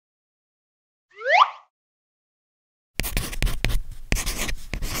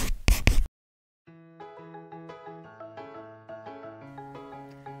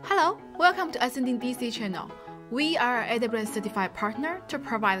Welcome to Ascending DC channel. We are an AWS Certified Partner to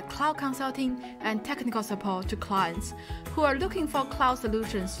provide cloud consulting and technical support to clients who are looking for cloud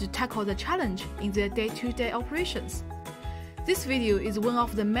solutions to tackle the challenge in their day-to-day operations. This video is one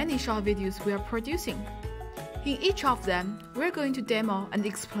of the many short videos we are producing. In each of them, we're going to demo and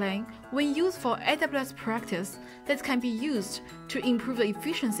explain when used for AWS practice that can be used to improve the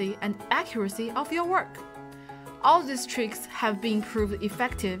efficiency and accuracy of your work. All these tricks have been proved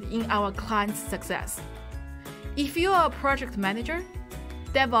effective in our clients' success. If you are a project manager,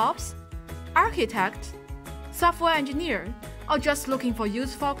 DevOps, architect, software engineer, or just looking for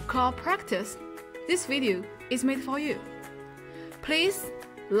useful cloud practice, this video is made for you. Please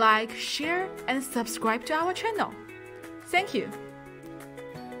like, share, and subscribe to our channel. Thank you.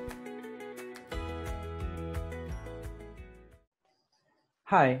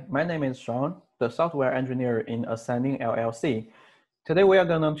 Hi, my name is Zhang, the software engineer in Ascending LLC. Today we are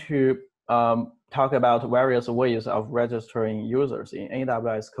going to talk about various ways of registering users in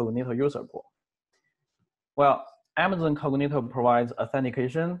AWS Cognito user pool. Well, Amazon Cognito provides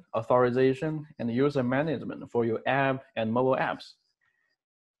authentication, authorization, and user management for your app and mobile apps.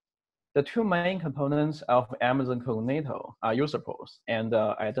 The two main components of Amazon Cognito are user pools and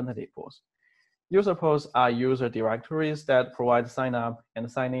identity pools. User pools are user directories that provide sign-up and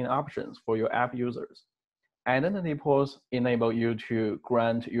sign-in options for your app users. Identity pools enable you to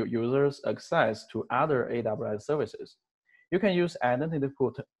grant your users access to other AWS services. You can use identity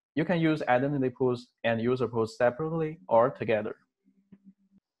pools and user pools separately or together.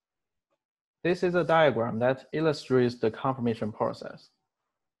 This is a diagram that illustrates the confirmation process.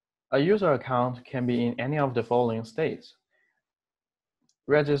 A user account can be in any of the following states.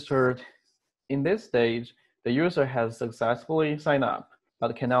 Registered. In this stage, the user has successfully signed up,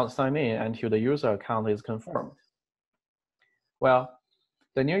 but cannot sign in until the user account is confirmed. Well,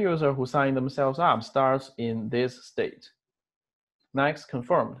 the new user who signed themselves up starts in this state. Next,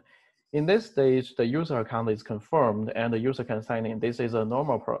 confirmed. In this stage, the user account is confirmed and the user can sign in. This is a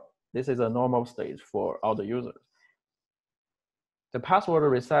normal stage for all the users. The password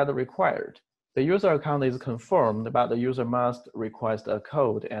reset required. The user account is confirmed, but the user must request a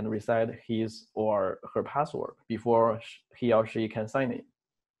code and reset his or her password before he or she can sign in.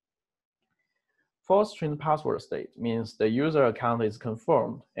 Full string password state means the user account is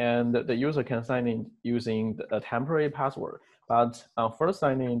confirmed and the user can sign in using a temporary password, but on first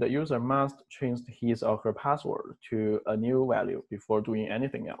signing, the user must change his or her password to a new value before doing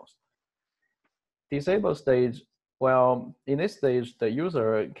anything else. Disable stage. Well, in this stage, the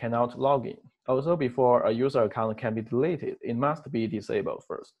user cannot log in. Also, before a user account can be deleted, it must be disabled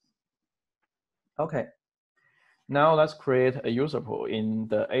first. Okay, now let's create a user pool in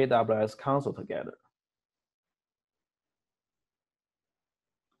the AWS console together.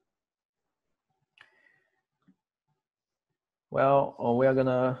 Well, we are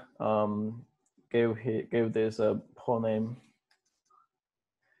gonna give this a pool name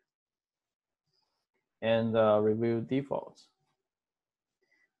and review defaults.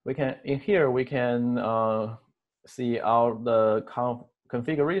 In here we can see all the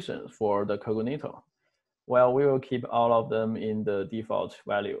configurations for the Cognito. Well, we will keep all of them in the default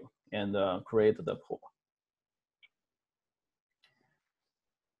value and create the pool.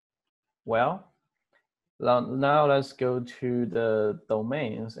 Well, now let's go to the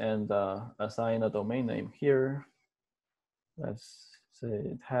domains and assign a domain name here. Let's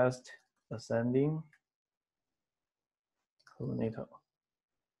say test ascending Cognito.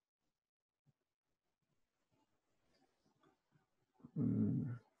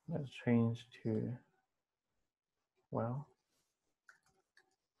 Let's change to, well,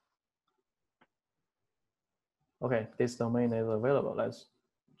 okay, this domain is available. Let's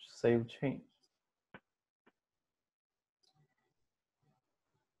save change.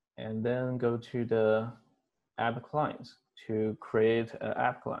 And then go to the app clients to create an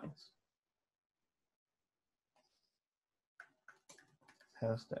app clients.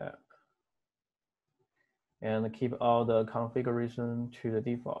 Test app. And keep all the configuration to the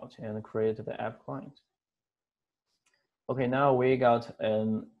default and create the app client. Okay, now we got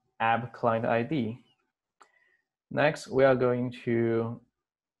an app client ID. Next, we are going to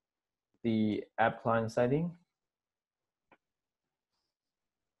the app client setting.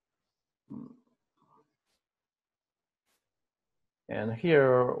 And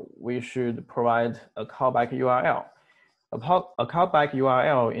here we should provide a callback URL. A callback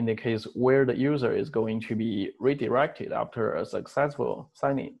URL indicates where the user is going to be redirected after a successful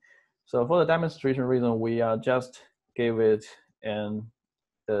sign-in. So for the demonstration reason, we just gave it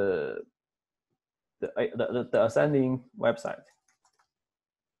the Ascending website.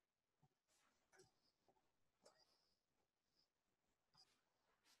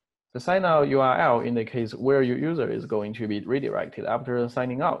 The sign-out URL indicates where your user is going to be redirected after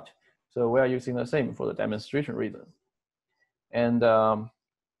signing out. So we are using the same for the demonstration reason. And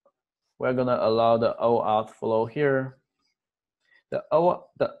we're gonna allow the OAuth flow here. The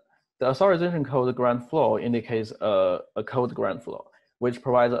authorization code grant flow indicates a code grant flow, which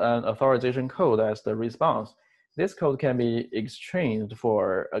provides an authorization code as the response. This code can be exchanged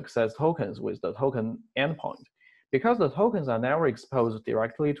for access tokens with the token endpoint. Because the tokens are never exposed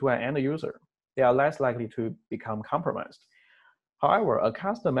directly to an end user, they are less likely to become compromised. However, a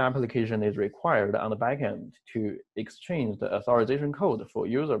custom application is required on the backend to exchange the authorization code for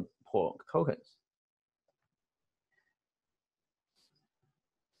user pool tokens.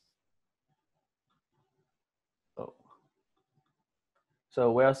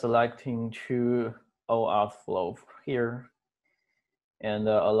 So we are selecting two OAuth flow here and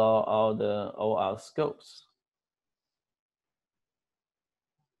allow all the OAuth scopes.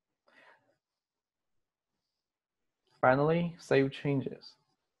 Finally, save changes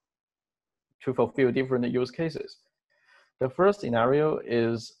to fulfill different use cases. The first scenario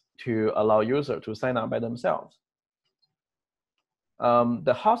is to allow users to sign up by themselves.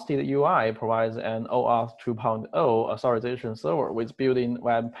 The hosted UI provides an OAuth 2.0 authorization server with built-in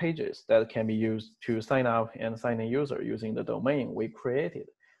web pages that can be used to sign up and sign in user using the domain we created.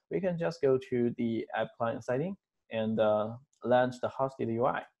 We can just go to the app client setting and launch the hosted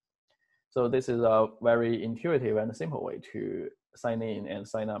UI. So this is a very intuitive and simple way to sign in and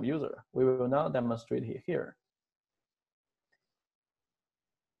sign up user. We will now demonstrate it here.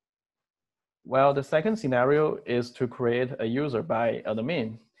 Well, the second scenario is to create a user by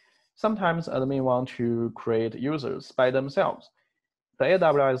admin. Sometimes admin want to create users by themselves. The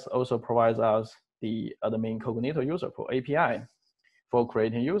AWS also provides us the admin Cognito UserPool API for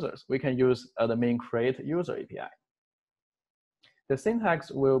creating users. We can use admin create user API. The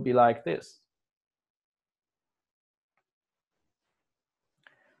syntax will be like this.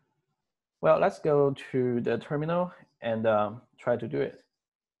 Well, let's go to the terminal and try to do it.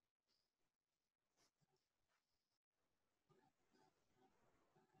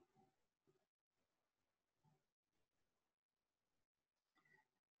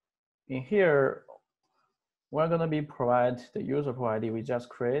 In here, we're going to be provide the UserPool ID we just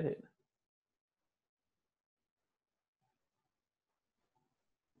created.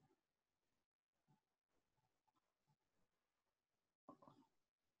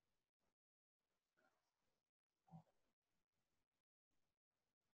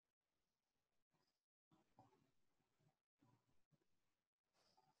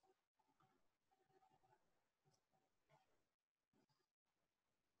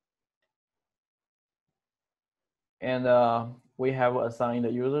 And we have assigned the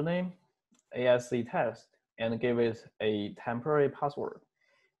username, ASC test, and give it a temporary password,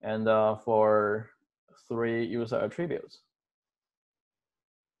 and for 3 user attributes.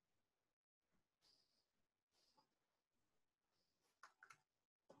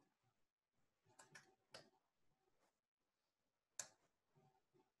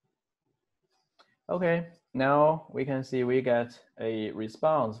 Okay, now we can see we get a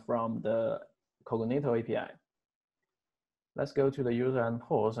response from the Cognito API. Let's go to the user and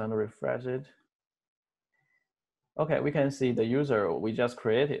pause and refresh it. Okay, we can see the user we just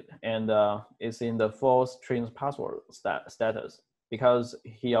created, and it's in the false string password status because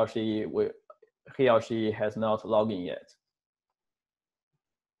he or she has not logged in yet.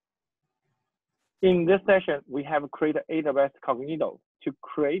 In this session, we have created AWS Cognito to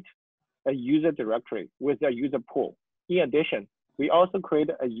create a user directory with a user pool. In addition, we also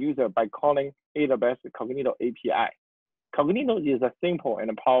created a user by calling AWS Cognito API. Cognito is a simple and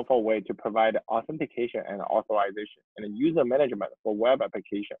powerful way to provide authentication and authorization and user management for web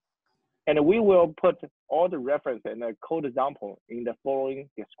application. And we will put all the reference and the code example in the following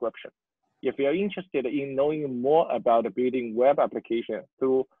description. If you're interested in knowing more about building web application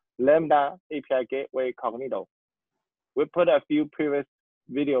through Lambda API Gateway Cognito, we put a few previous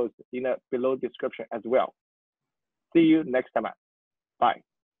videos in the below description as well. See you next time. Bye.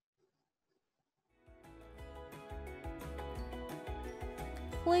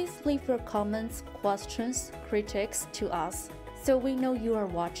 Please leave your comments, questions, critiques to us so we know you are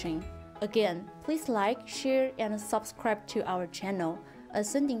watching. Again, please like, share, and subscribe to our channel,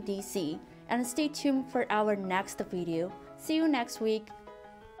 Ascending DC, and stay tuned for our next video. See you next week.